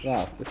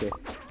 Wow. Okay.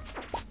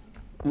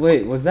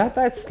 Wait, was that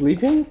bat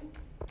sleeping?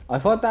 I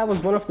thought that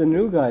was one of the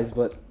new guys,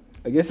 but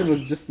I guess it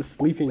was just the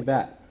sleeping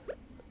bat.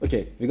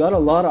 Okay, we got a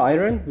lot of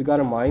iron. We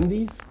gotta mine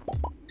these.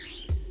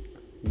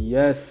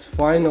 Yes,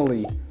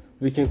 finally.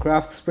 We can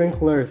craft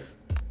sprinklers.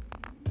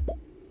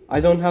 I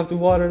don't have to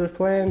water the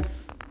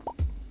plants.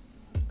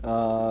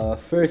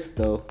 First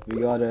though,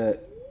 we gotta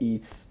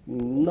eat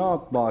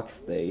not bug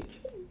steak.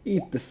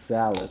 Eat the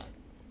salad.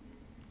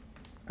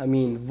 I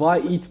mean,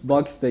 why eat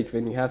bug steak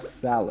when you have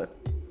salad?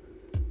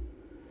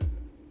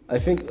 I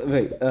think,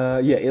 wait,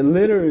 yeah, it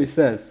literally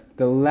says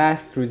the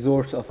last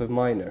resort of a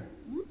miner,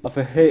 of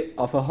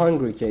a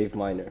hungry cave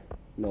miner,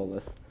 no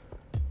less.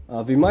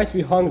 We might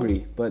be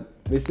hungry, but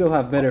we still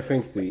have better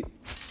things to eat.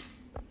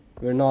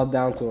 We're not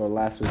down to our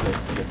last resort.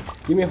 Okay.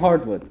 Give me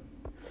hardwood.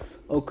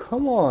 Oh,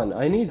 come on,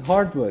 I need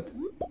hardwood.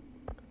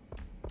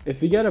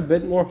 If we get a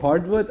bit more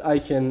hardwood, I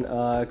can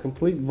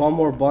complete one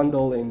more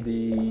bundle in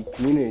the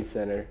community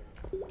center.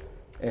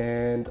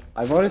 And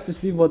I wanted to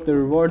see what the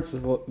rewards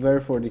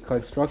were for the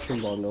construction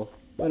bundle,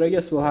 but I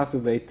guess we'll have to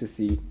wait to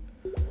see.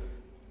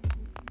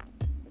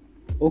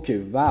 Okay,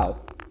 wow.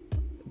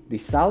 The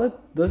salad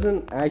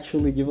doesn't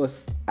actually give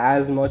us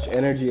as much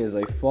energy as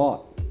I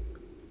thought.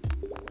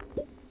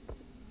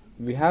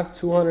 We have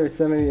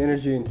 270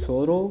 energy in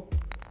total,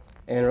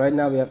 and right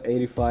now we have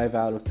 85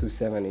 out of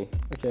 270.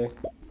 Okay.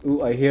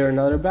 Ooh, I hear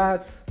another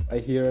bat. I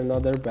hear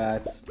another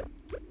bat.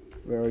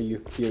 Where are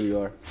you? Here you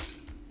are.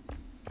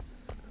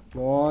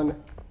 Come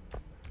on.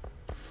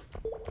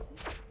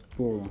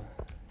 Boom.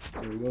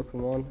 There we go,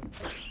 come on.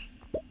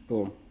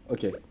 Boom.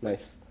 Okay,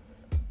 nice.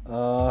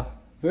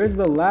 Where's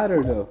the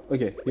ladder though?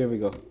 Okay, here we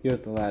go. Here's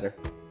the ladder.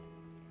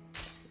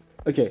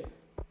 Okay.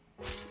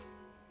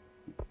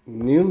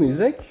 New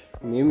music?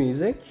 New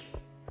music?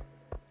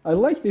 I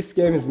like this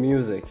game's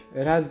music.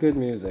 It has good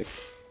music.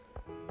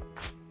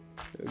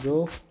 There we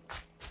go.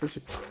 Such a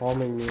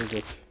calming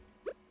music.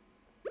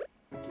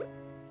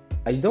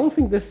 I don't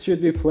think this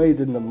should be played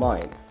in the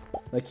mines.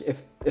 Like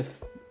if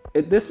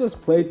this was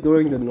played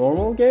during the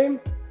normal game,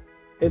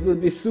 it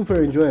would be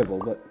super enjoyable,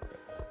 but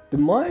the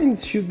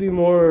mines should be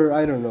more,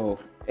 I don't know,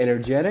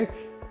 energetic.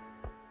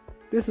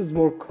 This is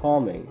more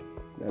calming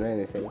than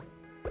anything.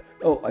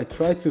 Oh, I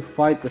tried to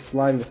fight the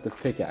slime with the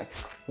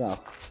pickaxe. Wow.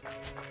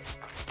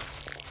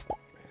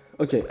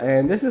 Okay,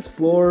 and this is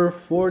floor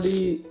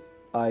 40.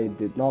 I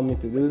did not mean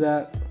to do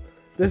that.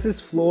 This is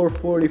floor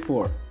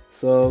 44.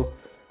 So,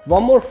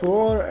 one more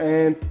floor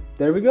and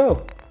there we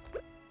go.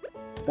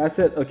 That's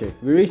it. Okay,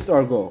 we reached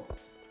our goal.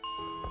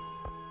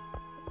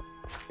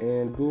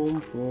 And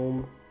boom,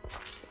 boom.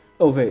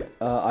 Oh wait,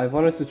 I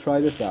wanted to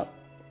try this out.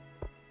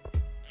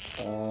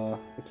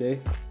 Okay.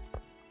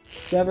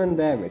 7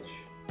 damage.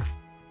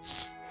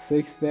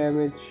 6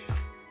 damage.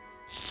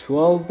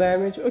 12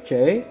 damage.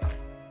 Okay.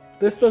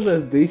 This does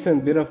a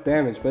decent bit of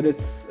damage, but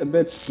it's a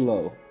bit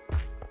slow.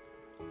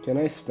 Can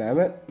I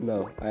spam it?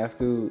 No, I have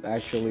to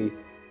actually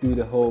do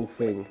the whole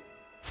thing.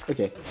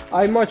 Okay,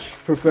 I much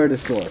prefer the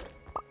sword.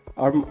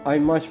 I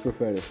much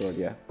prefer the sword,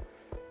 yeah.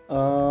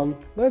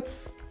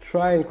 Let's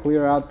try and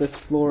clear out this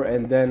floor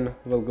and then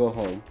we'll go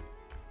home.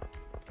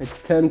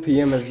 It's 10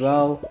 p.m. as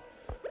well.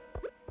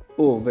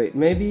 Oh, wait,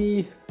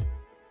 maybe...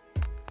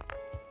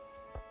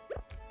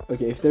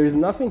 Okay, if there is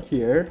nothing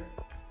here,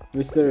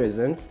 which there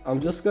isn't,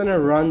 I'm just gonna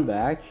run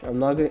back. I'm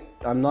not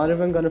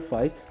even gonna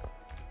fight.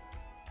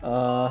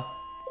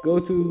 Go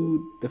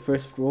to the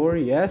first floor,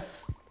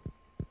 yes.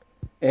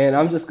 And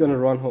I'm just gonna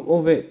run home.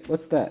 Oh wait,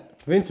 what's that?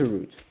 Winter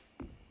root.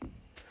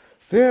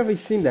 Where have I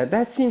seen that?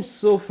 That seems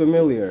so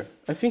familiar.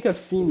 I think I've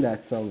seen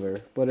that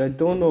somewhere, but I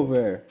don't know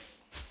where.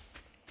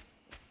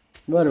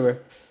 Whatever.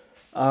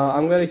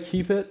 I'm gonna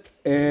keep it,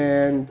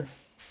 and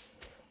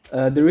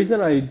the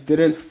reason I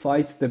didn't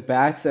fight the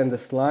bats and the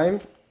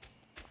slime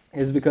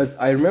is because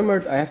I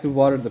remembered I have to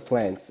water the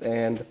plants,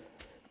 and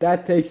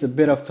that takes a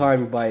bit of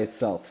time by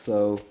itself,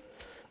 so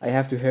I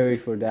have to hurry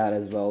for that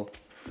as well.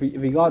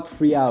 We got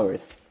 3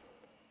 hours.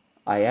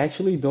 I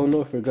actually don't know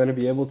if we're gonna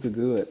be able to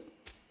do it.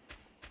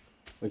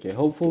 Okay,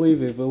 hopefully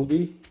we will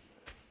be.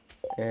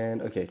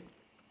 And okay,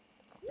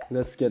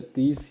 let's get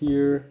these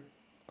here.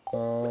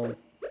 Boom,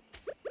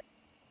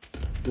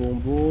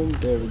 boom,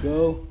 there we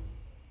go.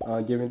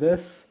 Give me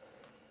this.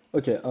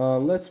 Okay,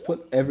 let's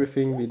put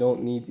everything we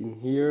don't need in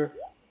here.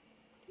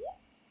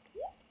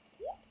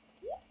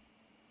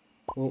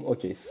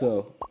 Okay,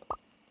 so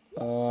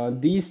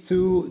these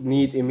two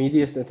need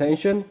immediate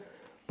attention,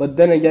 but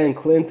then again,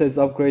 Clint is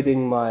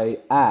upgrading my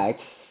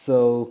axe,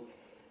 so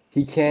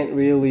he can't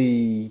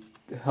really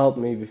help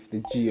me with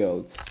the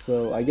geodes.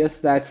 So I guess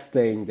that's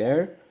staying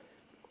there.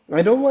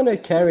 I don't want to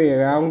carry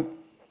around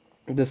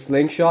the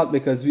slingshot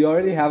because we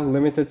already have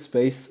limited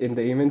space in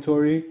the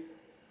inventory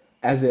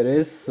as it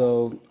is,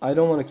 so I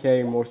don't want to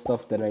carry more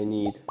stuff than I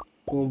need.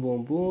 Boom,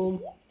 boom, boom.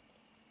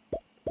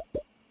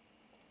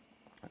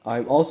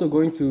 I'm also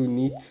going to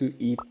need to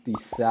eat the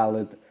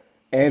salad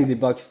and the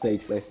buck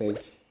steaks, I think.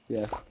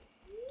 Yeah.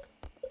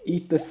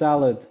 Eat the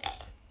salad.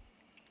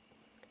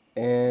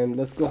 And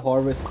let's go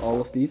harvest all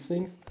of these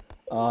things.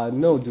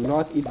 No, do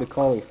not eat the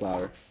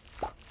cauliflower.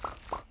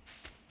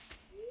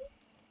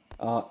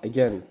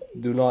 Again,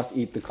 do not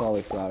eat the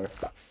cauliflower.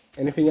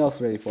 Anything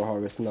else ready for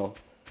harvest? No.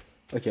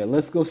 Okay,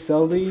 let's go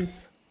sell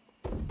these.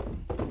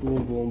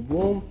 Boom, boom,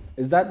 boom.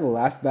 Is that the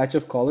last batch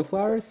of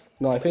cauliflowers?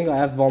 No, I think I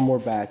have one more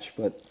batch,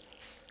 but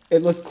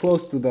it was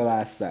close to the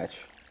last batch.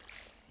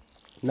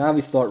 Now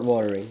we start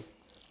watering.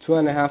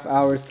 2.5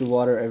 hours to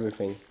water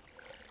everything.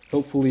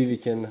 Hopefully we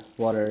can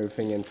water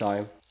everything in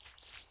time.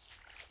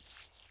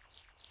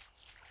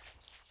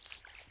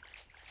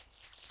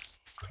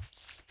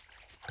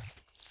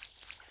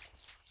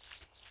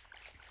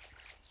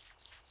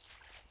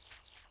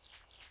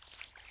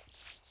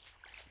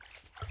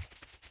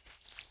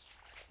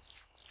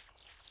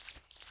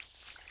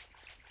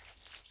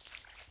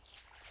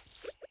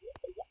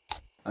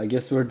 I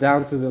guess we're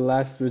down to the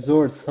last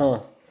resort,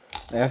 huh?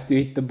 I have to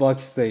eat the buck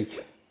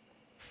steak.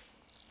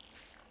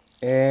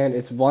 And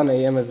it's 1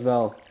 a.m. as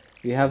well.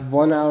 We have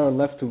 1 hour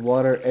left to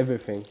water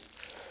everything.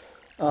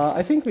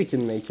 I think we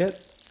can make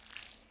it.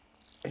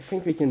 I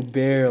think we can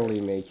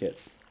barely make it.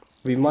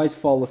 We might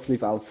fall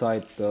asleep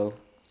outside though.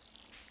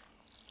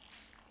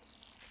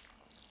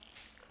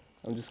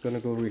 I'm just gonna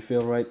go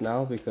refill right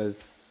now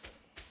because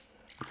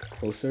it's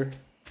closer.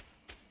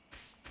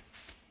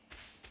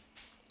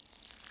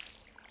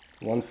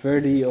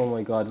 130, oh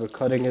my god, we're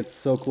cutting it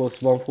so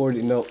close.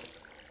 140, no.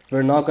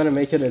 We're not gonna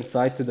make it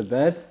inside to the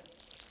bed.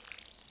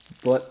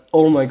 But,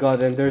 oh my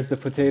god, and there's the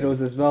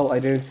potatoes as well. I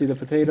didn't see the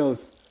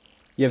potatoes.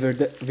 Yeah,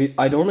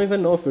 I don't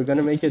even know if we're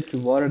gonna make it to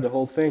water the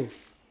whole thing.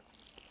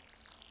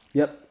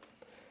 Yep,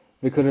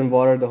 we couldn't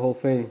water the whole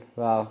thing.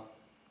 Wow.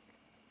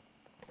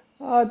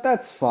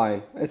 That's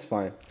fine. It's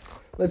fine.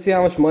 Let's see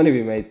how much money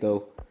we made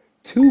though.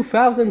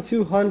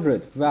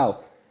 2,200.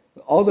 Wow.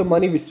 All the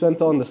money we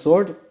spent on the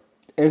sword,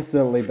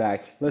 instantly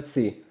back. Let's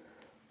see.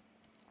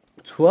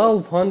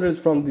 1,200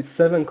 from the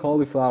 7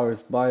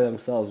 cauliflowers by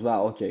themselves.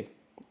 Wow, okay.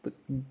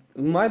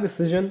 My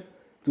decision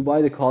to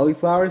buy the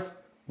cauliflowers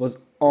was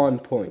on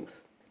point.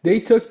 They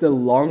took the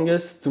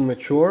longest to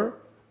mature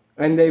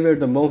and they were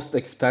the most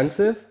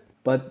expensive,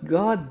 but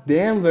god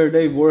damn were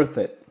they worth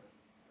it.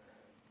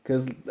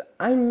 Cause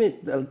I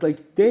made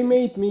like they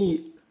made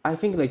me I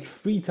think like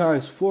 3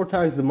 times, 4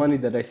 times the money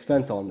that I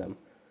spent on them.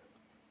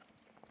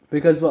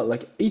 Because what,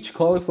 like each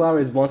cauliflower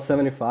is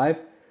 175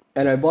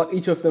 and I bought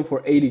each of them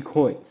for 80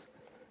 coins.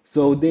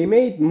 So they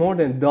made more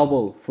than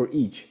double for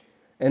each.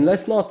 And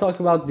let's not talk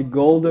about the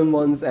golden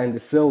ones and the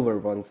silver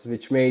ones,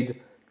 which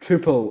made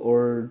triple,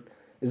 or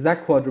is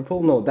that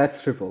quadruple? No,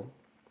 that's triple.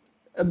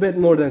 A bit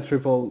more than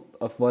triple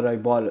of what I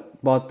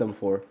bought them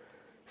for.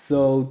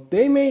 So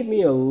they made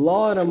me a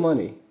lot of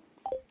money.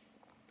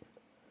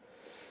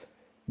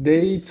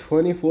 Day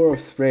 24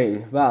 of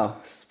spring. Wow,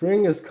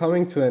 spring is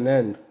coming to an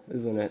end,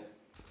 isn't it?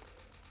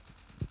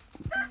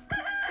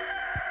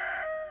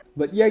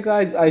 But yeah,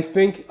 guys, I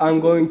think I'm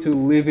going to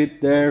leave it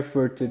there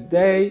for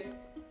today.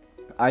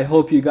 I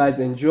hope you guys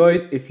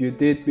enjoyed. If you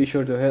did, be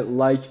sure to hit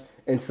like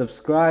and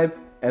subscribe,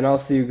 and I'll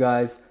see you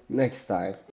guys next time.